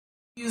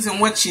Using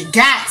what you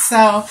got. So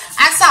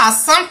I saw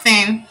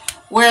something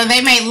where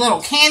they made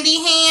little candy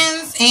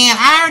hands, and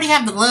I already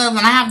have the gloves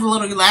and I have the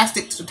little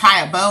elastic to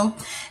tie a bow, and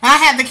I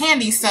have the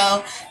candy,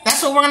 so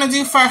that's what we're gonna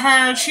do for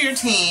her cheer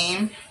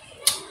team.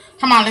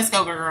 Come on, let's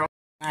go, girl.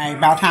 Alright,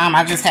 about time.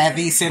 I just had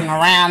these sitting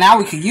around. Now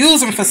we could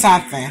use them for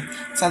something.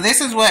 So this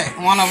is what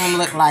one of them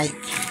looked like,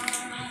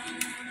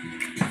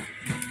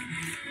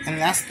 and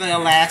that's the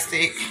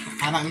elastic.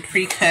 I done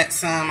pre-cut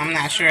some. I'm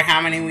not sure how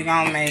many we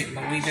gonna make,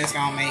 but we just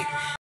gonna make.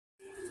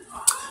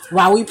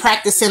 While we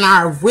practicing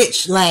our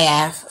witch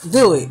laugh,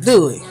 do it,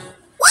 do it.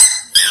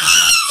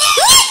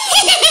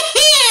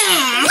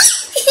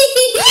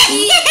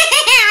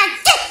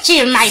 Get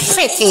you, my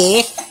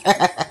pretty.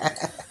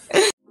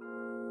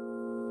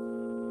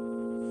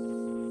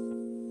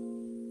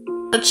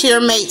 Her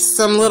cheermates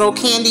some little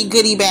candy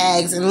goodie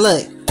bags, and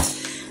look,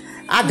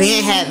 I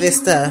been had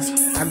this stuff.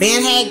 I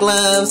been had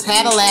gloves,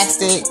 had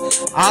elastic.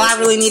 All I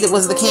really needed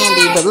was the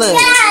candy, but look,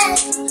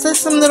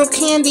 just some little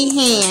candy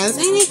hands.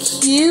 Ain't it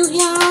cute,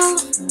 y'all?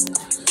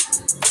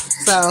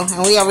 So,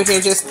 and we over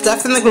here just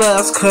stuffing the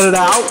gloves. Cut it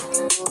out.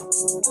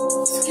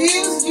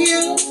 Excuse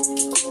you.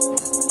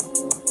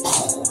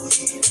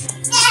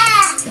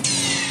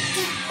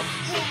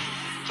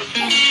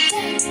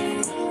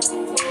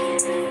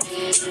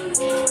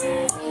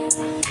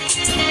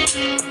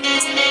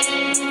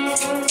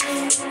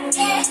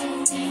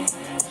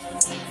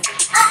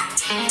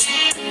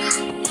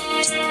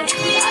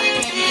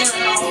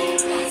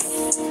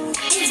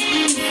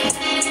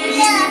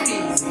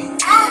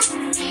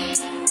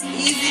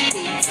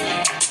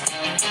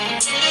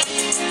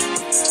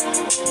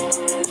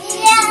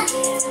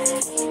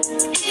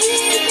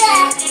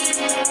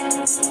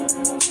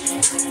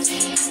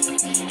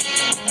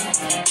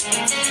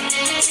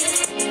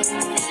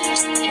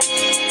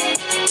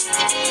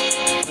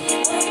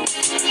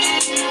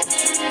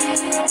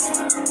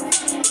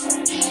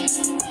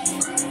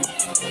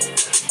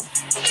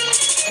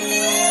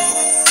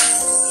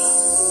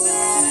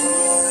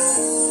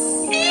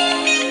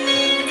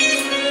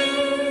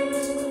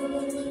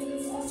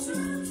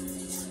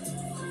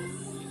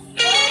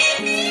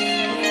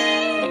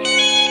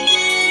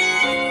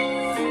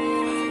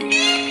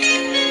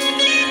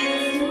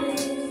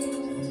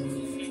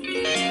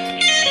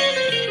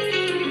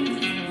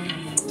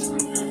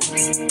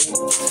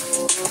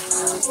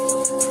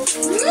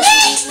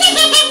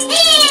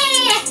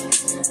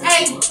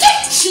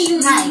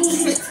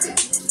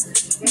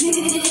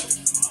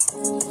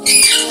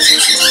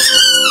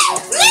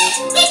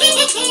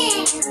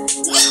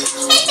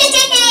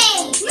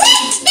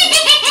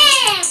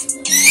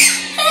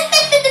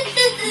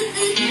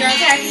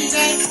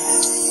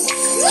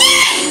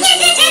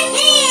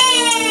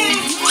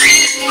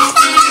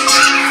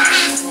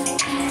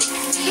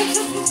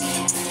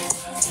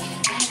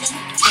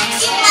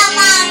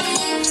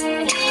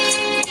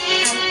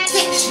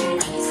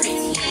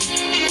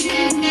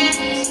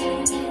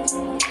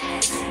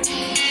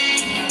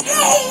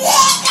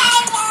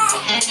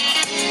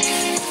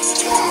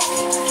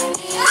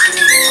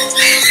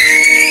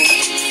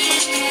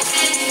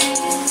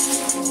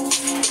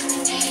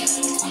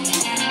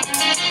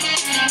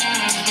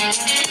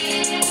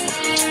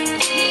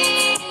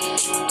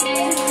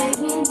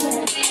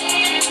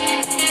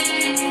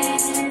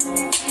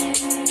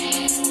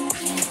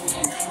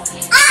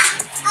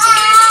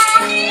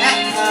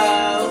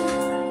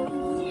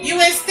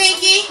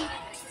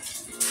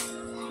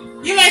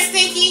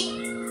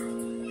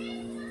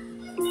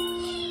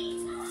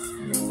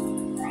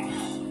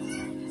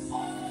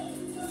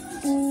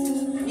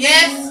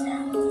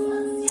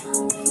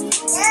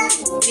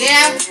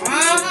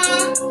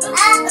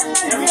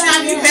 Every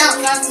time you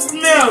bounce, I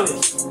smell it.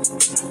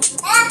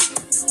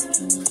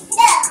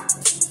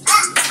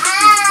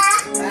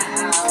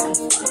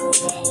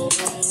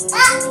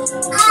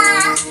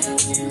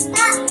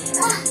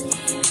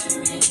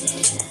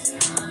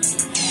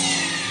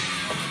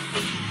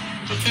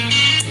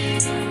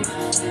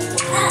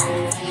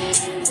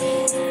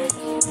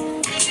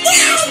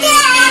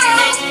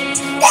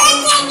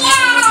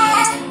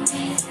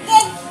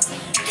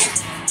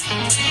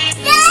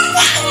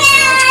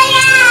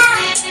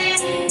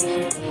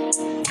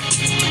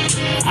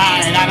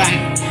 Alright, I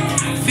done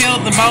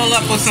filled the bowl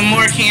up with some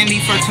more candy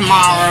for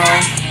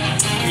tomorrow.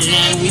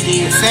 And we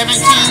did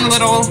 17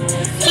 little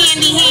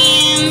candy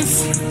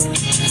hands.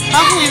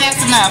 Hopefully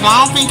that's enough.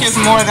 I don't think it's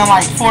more than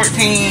like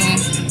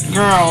 14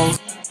 girls.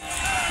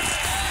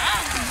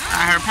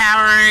 Her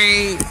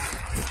Powerade.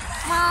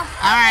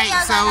 Alright,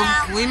 so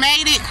we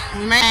made it.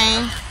 We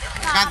made it.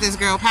 Got this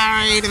girl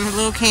Powerade and her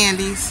little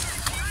candies.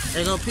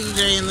 There go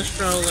PJ in the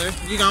stroller.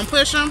 You gonna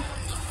push them?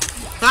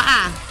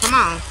 Come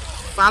on.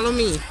 Follow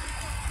me.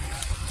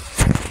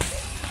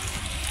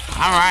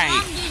 Alright.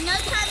 Mom, there's no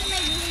time to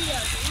make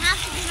videos. You have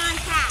to get on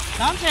track.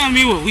 Don't tell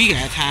me what we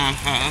got time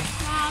for.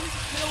 Mom,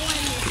 you don't want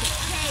to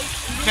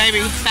miss it. Okay?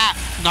 Baby, stop.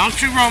 Don't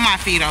you roll my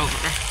feet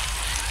over.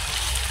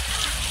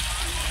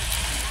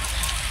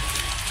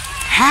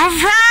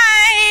 Alright.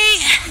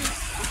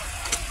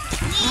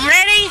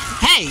 Ready?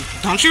 Hey,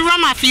 don't you roll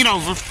my feet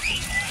over.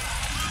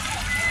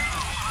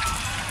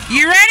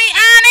 You ready,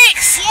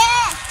 Onyx?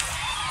 Yeah.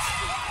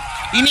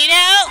 You need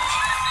help?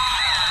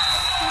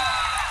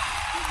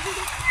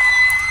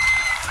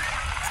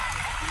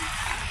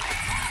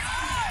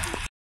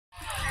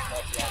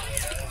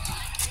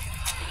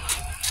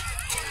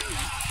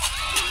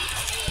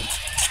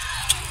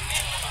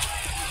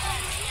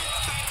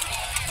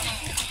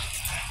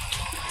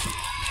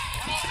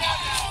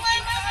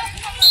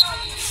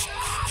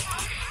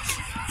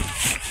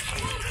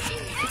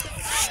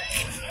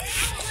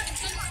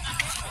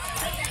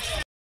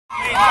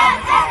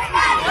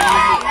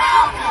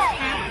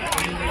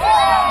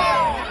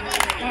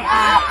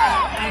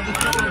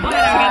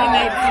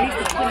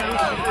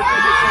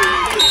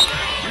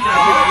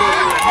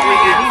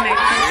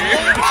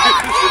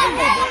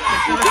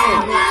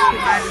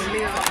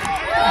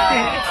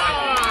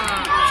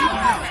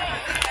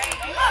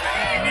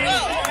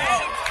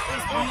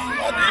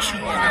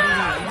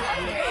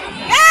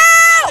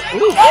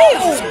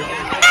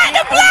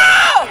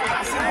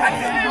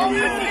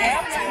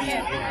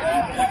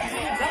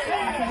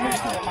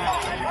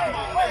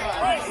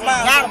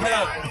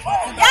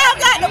 Y'all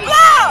got the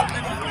ball.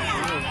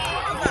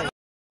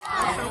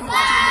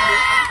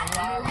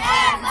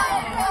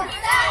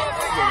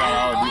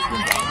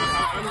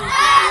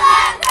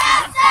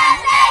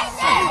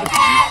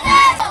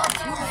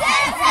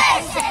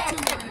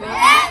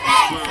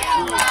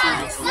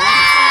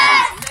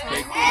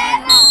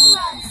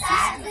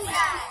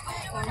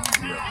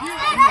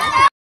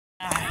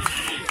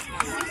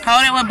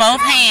 Hold it with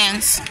both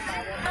hands.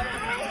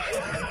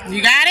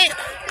 You got it?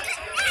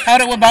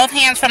 Hold it with both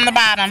hands from the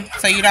bottom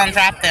so you don't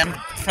drop them.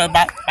 From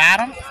the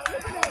bottom.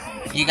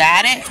 You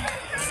got it?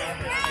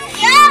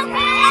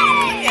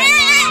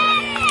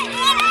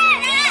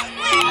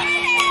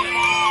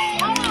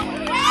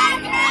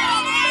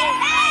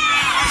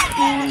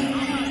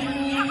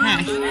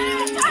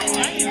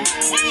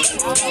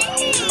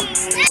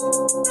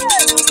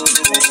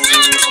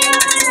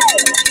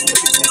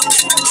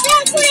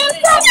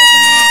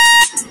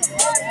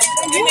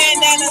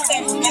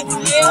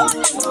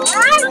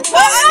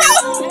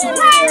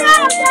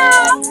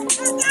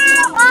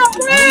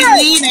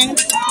 He's eating.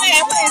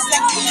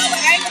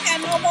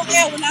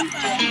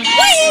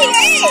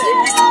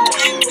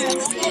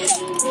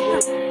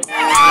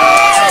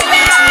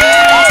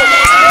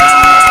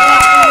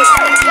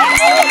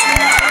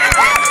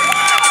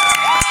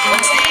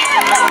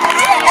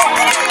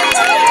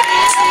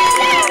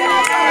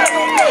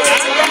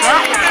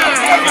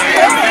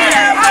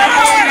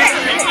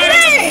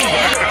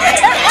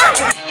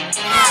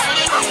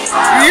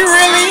 You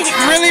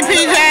really,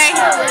 PJ?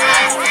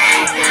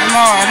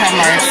 Lord have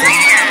mercy.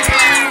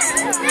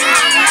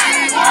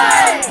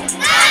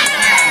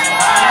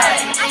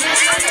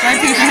 They're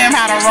teaching him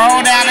how to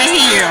roll down a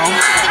hill.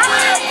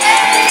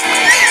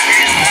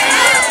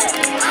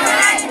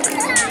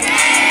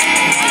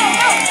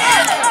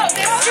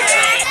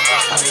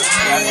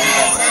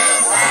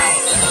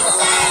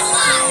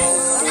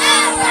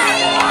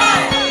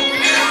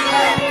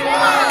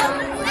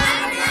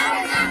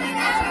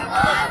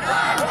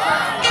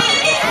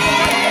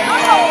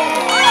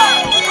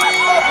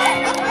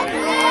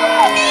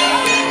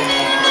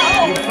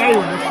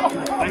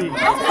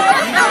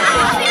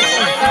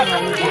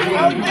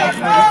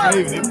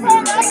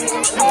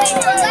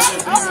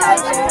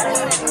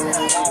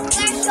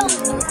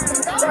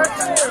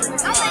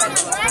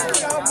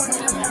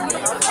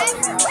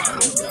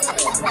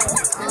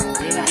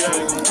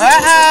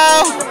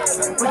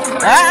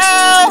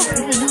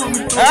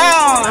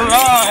 Oh,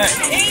 Lord.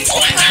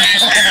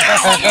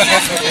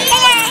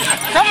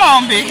 Come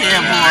on, big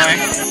hair boy.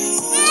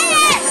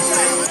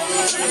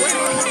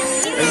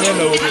 And you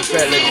know what this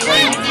fat lady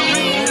saying.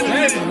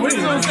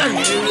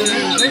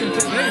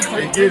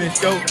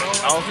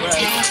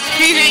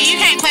 PJ, you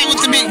can't play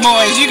with the big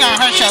boys. You're going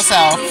to hurt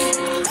yourself.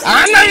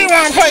 I know you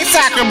want to play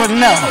soccer, but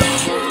no.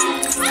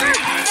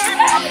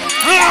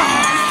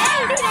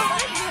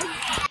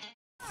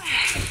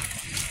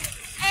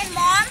 Hey,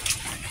 Mom.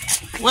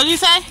 What did you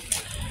say?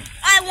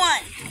 I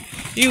won.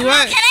 You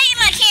what? Can I eat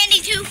my candy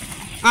too?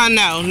 Oh,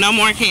 no. No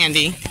more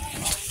candy.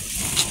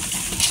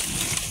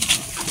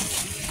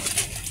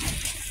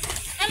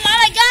 And Mom,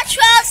 I got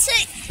 12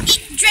 to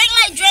drink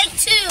my drink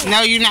too.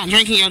 No, you're not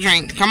drinking your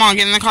drink. Come on,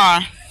 get in the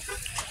car.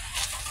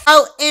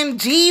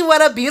 OMG,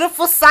 what a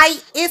beautiful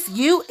sight. It's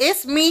you,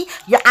 it's me,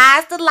 your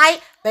eyes the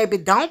light. Baby,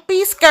 don't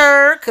be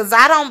scared, because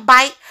I don't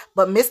bite,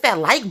 but miss that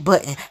like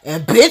button.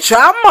 And bitch,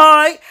 I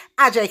might.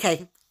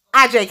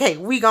 IJK,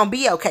 we gonna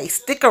be okay.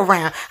 Stick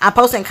around. I'm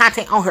posting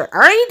content on her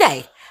every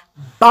day.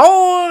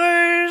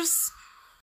 Boys.